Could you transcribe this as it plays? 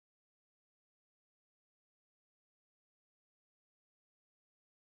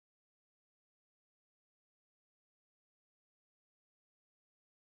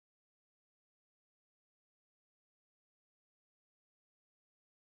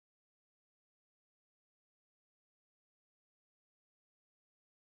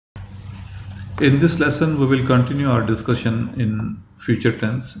In this lesson, we will continue our discussion in future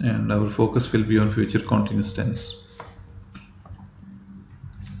tense, and our focus will be on future continuous tense.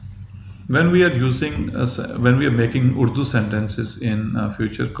 When we are making Urdu sentences in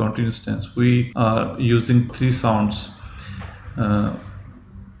future continuous tense, we are using three sounds.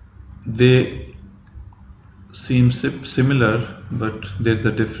 They seem similar, but there's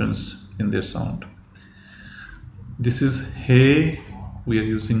a difference in their sound. This is hey, we are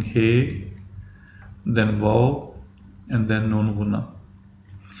using hey, then waw, and then nun guna.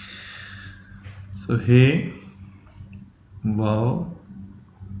 So hey, waw,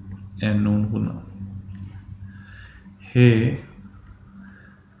 and nun guna. Hey,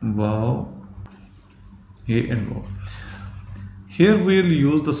 waw, hey and waw. Here we'll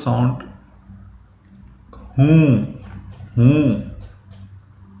use the sound whom.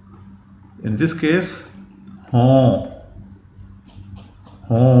 In this case, hon.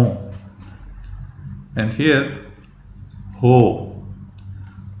 And here, ho.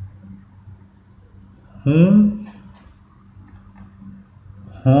 Whom,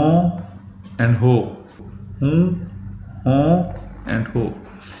 hon, and ho. Whom, hon, and ho.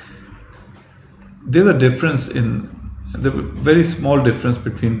 There's a difference very small difference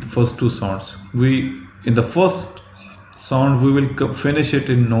between the first two sounds. In the first sound we will finish it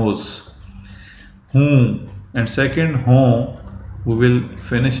in nose, whom, and second hon we will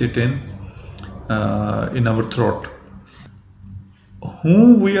finish it in our throat.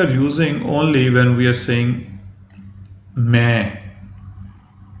 Whom we are using only when we are saying main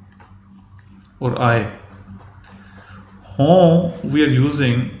or I. Hon we are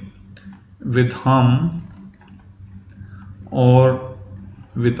using with hum or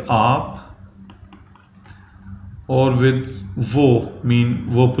with aap or with wo,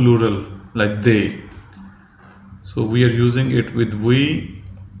 wo plural, like they. So we are using it with we,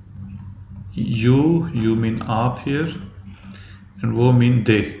 you mean aap here, and wo mean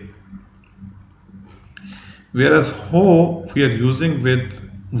they. Whereas ho we are using with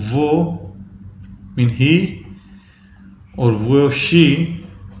wo, mean he, or wo she.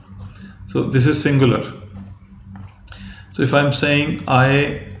 So this is singular. So if I'm saying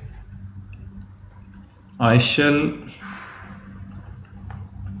I shall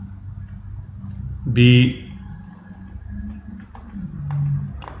be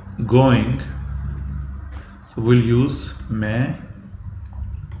going, so we'll use मैं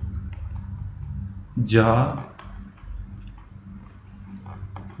जा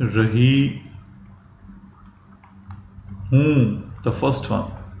रही हूँ, the first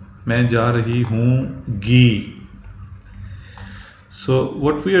one, मैं जा रही हूँगी. So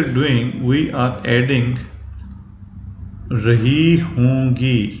what we are doing, we are adding रही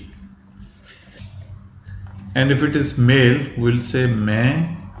हूँगी, and if it is male we'll say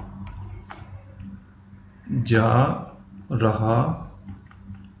मैं जा रहा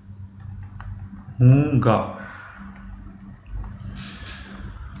हूँगा.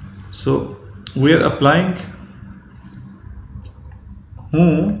 So we are applying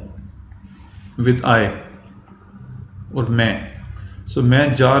हूँ with I और मैं. So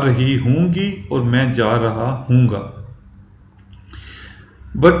मैं जा रही हूँगी और मैं जा रहा हूँगा.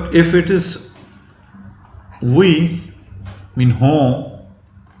 But if it is we, mean hon,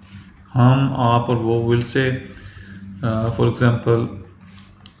 हम, आप और वो, will say, for example,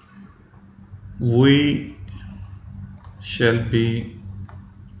 we shall be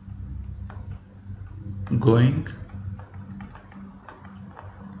going.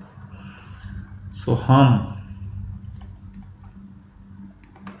 So हम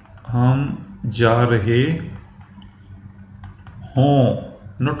जा रहे हों,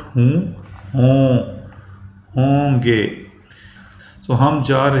 not हूँ, होंगे. So हम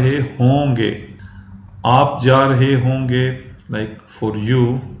जा रहे होंगे. आप जा रहे होंगे, like for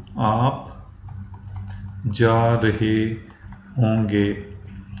you, आप जा रहे होंगे,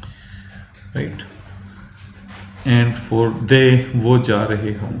 right? And for they, वो जा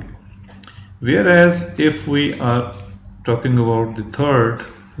रहे होंगे. Whereas if we are talking about the third,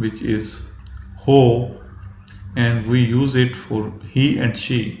 which is ho, and we use it for he and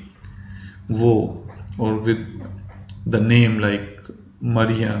she, wo, or with the name like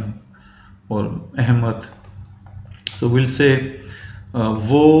Maryam or Ahmad. So we'll say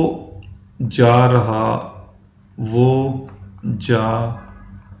वो जा रहा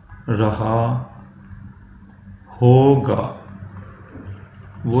होगा,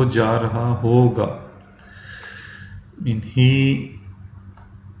 वो जा रहा होगा, mean he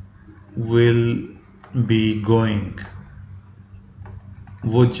will be going,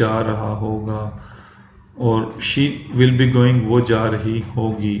 वो जा रहा होगा, और she will be going, वो जा रही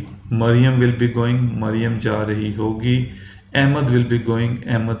होगी. Maryam will be going, Maryam जा रही होगी. Ahmed will be going,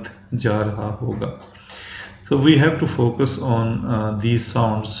 Ahmed जा रहा होगा. So we have to focus on these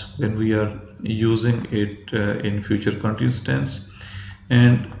sounds when we are using it in future continuous tense,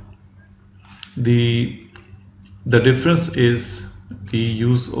 and the difference is the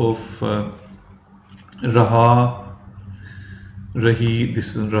use of raha, rahi,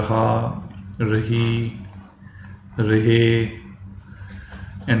 this is raha, rahi, rahe,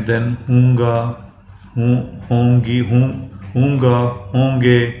 and then hoonga, hongi, hoonga,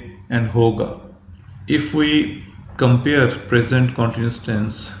 honge, and hoga. If we compare present continuous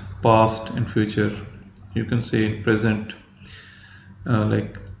tense, past and future, you can say in present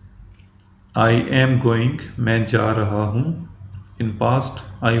like I am going, मैं जा रहा हूँ. In past,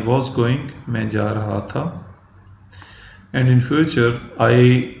 I was going, मैं जा रहा था. And in future,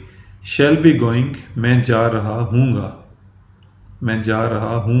 I shall be going, मैं जा रहा हूँगा. मैं जा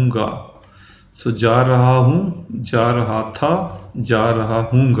रहा हूँगा. So जा रहा हूँ, जा रहा था, जा रहा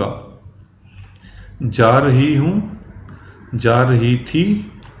हूँगा. जा रही हूँ, जा रही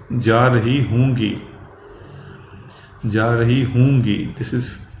थी, जा रही होंगी. जा रही होंगी. This is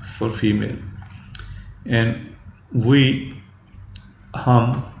for female. And we,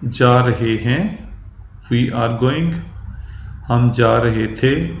 हम जा रहे हैं, we are going. हम जा रहे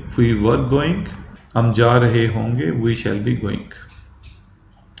थे, we were going. हम जा रहे होंगे, we shall be going,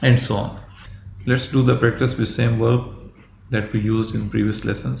 and so on. Let's do the practice with same verb that we used in previous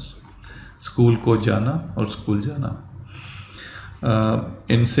lessons. School को जाना और स्कूल जाना.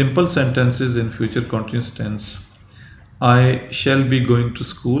 In simple sentences in future continuous tense, I shall be going to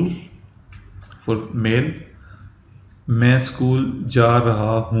school for male. मैं school जा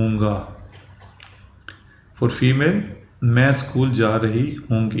रहा हूँगा. For female, मैं school जा रही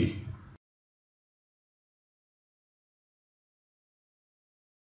होंगी.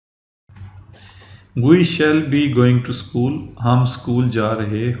 We shall be going to school. हम स्कूल जा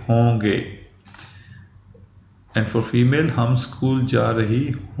रहे होंगे. And for female, हम स्कूल जा रही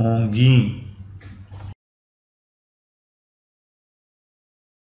होंगी.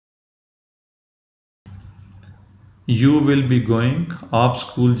 You will be going. आप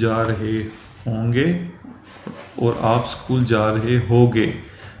स्कूल जा रहे होंगे और आप स्कूल जा रहे होगे.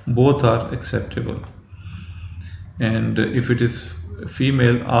 Both are acceptable. And if it is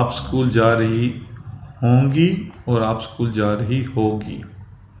female, आप स्कूल जा रही होंगी और आप स्कूल जा रही होगी.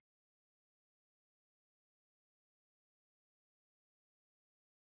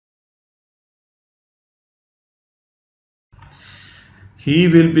 He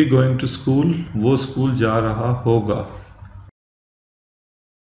will be going to school. वो स्कूल जा रहा होगा.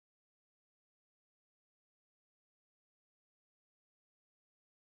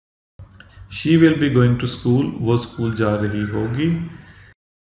 She will be going to school. वो स्कूल जा रही होगी.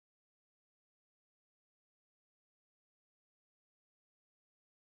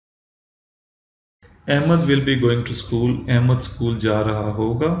 Ahmed will be going to school. Ahmed school जा रहा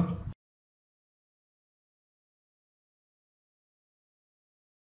होगा.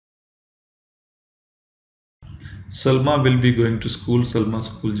 Salma will be going to school. Salma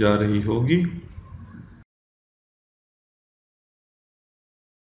school जा रही होगी.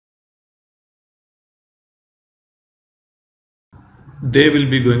 They will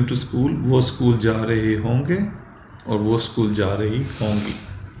be going to school. वो स्कूल जा रहे होंगे और वो स्कूल जा रही होंगी.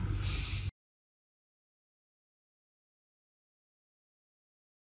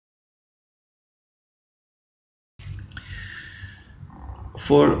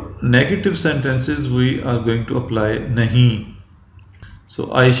 For negative sentences, we are going to apply नहीं.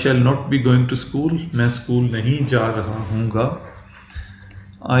 So I shall not be going to school. मैं स्कूल नहीं जा रहा हूँगा.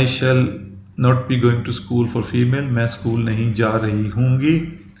 I shall not be going to school for female. मैं स्कूल नहीं जा रही हूँगी.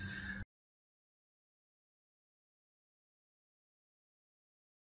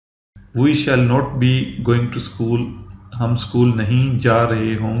 We shall not be going to school. हम स्कूल नहीं जा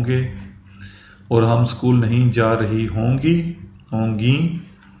रहे होंगे और हम स्कूल नहीं जा रही होंगी.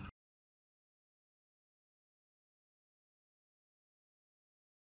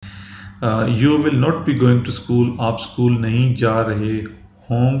 You will not be going to school. आप स्कूल नहीं जा रहे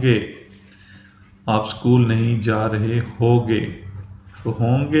होंगे. आप स्कूल नहीं जा रहे होगे. So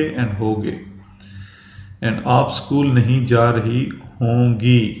होंगे and होगे. And आप स्कूल नहीं जा रही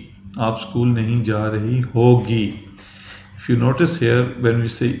होंगी. आप स्कूल नहीं जा रही होगी. If you notice here, when we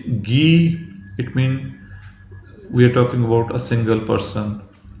say गी, it means we are talking about a single person.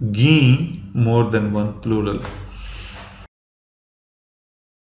 गी, more than one, plural.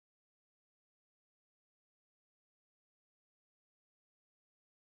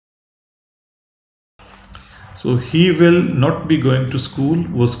 So he will not be going to school,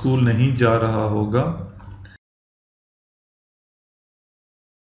 वो स्कूल नहीं जा रहा होगा.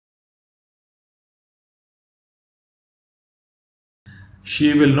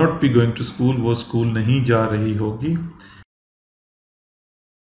 She will not be going to school, वो school नहीं जा रही होगी.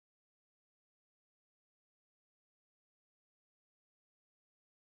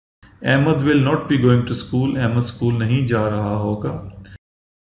 Ahmad will not be going to school, Ahmad school नहीं जा रहा होगा.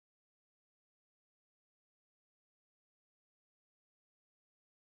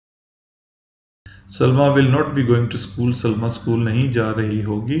 Salma will not be going to school, Salma school नहीं जा रही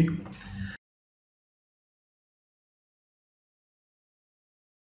होगी.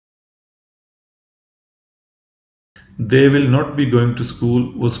 They will not be going to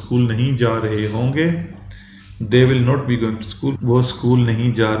school, वो स्कूल नहीं जा रहे होंगे. They will not be going to school, वो स्कूल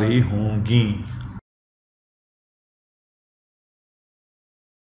नहीं जा रही होंगी.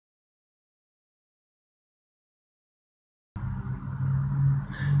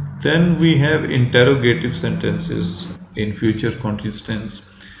 Then we have interrogative sentences in future continuous tense.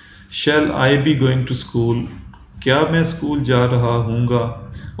 Shall I be going to school? क्या मैं स्कूल जा रहा हूँगा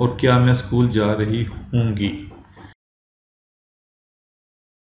और क्या मैं स्कूल जा रही हूँगी.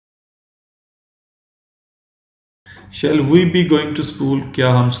 Shall we be going to school?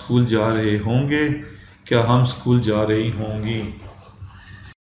 क्या हम स्कूल जा रहे होंगे, क्या हम स्कूल जा रही होंगी.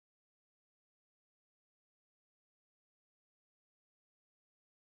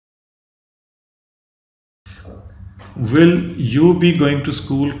 Will you be going to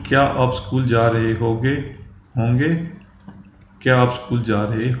school? क्या आप स्कूल जा रहे होंगे, क्या आप स्कूल जा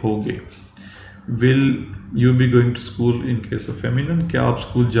रहे होगे. Will you be going to school in case of feminine, क्या आप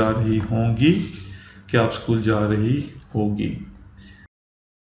स्कूल जा रही होंगी, क्या आप स्कूल जा रही होगी.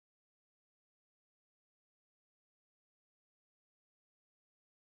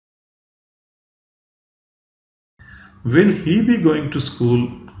 Will he be going to school,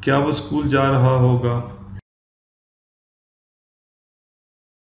 क्या वो स्कूल जा रहा होगा.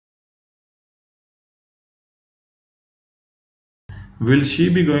 Will she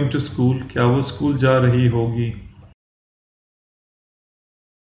be going to school, क्या वो स्कूल जा रही होगी.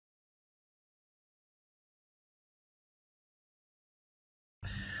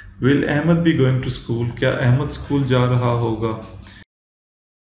 Will Ahmed be going to school, क्या अहमद स्कूल जा रहा होगा.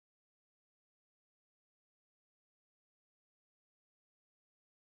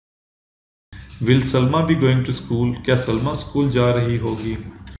 Will Salma be going to school, क्या सलमा स्कूल जा रही होगी.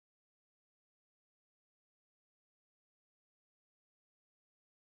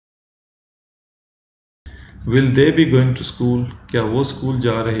 Will they be going to school, क्या वो स्कूल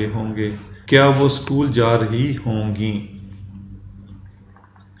जा रहे होंगे, क्या वो स्कूल जा रही होंगी.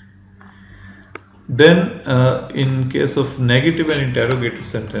 Then in case of negative and interrogative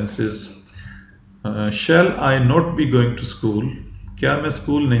sentences, shall I not be going to school, क्या मैं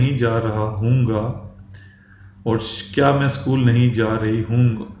स्कूल नहीं जा रहा हूँगा और क्या मैं स्कूल नहीं जा रही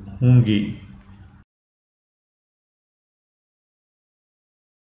हूँगी.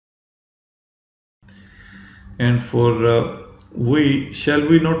 And for shall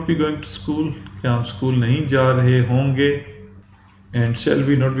we not be going to school, क्या हम स्कूल नहीं जा रहे होंगे. And shall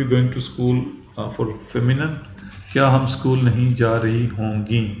we not be going to school for feminine, क्या हम स्कूल नहीं जा रही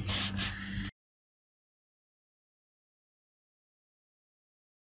होंगी.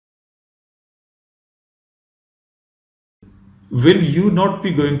 Will you not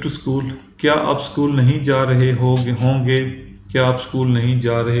be going to school, क्या आप स्कूल नहीं जा रहे होंगे, क्या आप स्कूल नहीं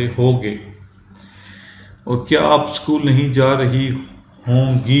जा रहे होगे. और क्या आप स्कूल नहीं जा रही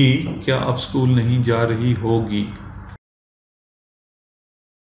होंगी, क्या आप स्कूल नहीं जा रही होगी.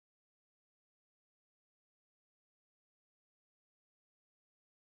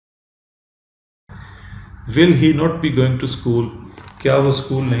 Will he not be going to school, क्या वो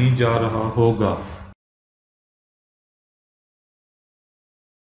स्कूल नहीं जा रहा होगा.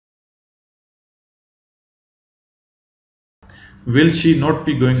 Will she not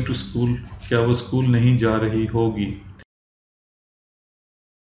be going to school, क्या वो स्कूल नहीं जा रही होगी.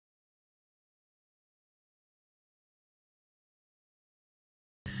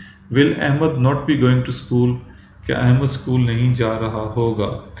 Will Ahmed not be going to school, क्या अहमद स्कूल नहीं जा रहा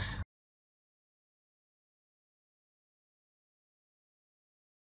होगा.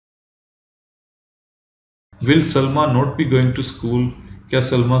 Will Salma not be going to school, क्या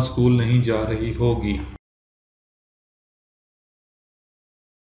सलमा स्कूल नहीं जा रही होगी.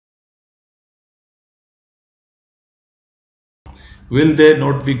 Will they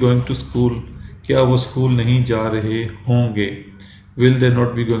not be going to school, क्या वो स्कूल नहीं जा रहे होंगे. Will they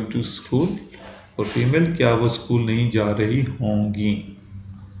not be going to school और फीमेल, क्या वो स्कूल नहीं जा रही होंगी.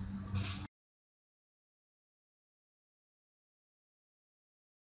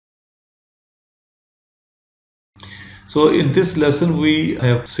 So in this lesson we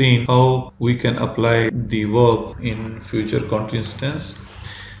have seen how we can apply the verb in future continuous tense,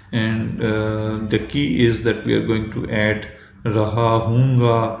 and the key is that we are going to add raha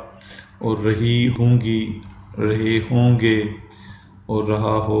hoonga or rahi hoongi, rahe honge or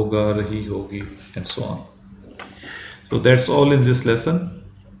raha hoga, rahi hogi, and so on. So that's all in this lesson.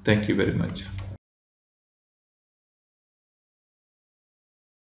 Thank you very much.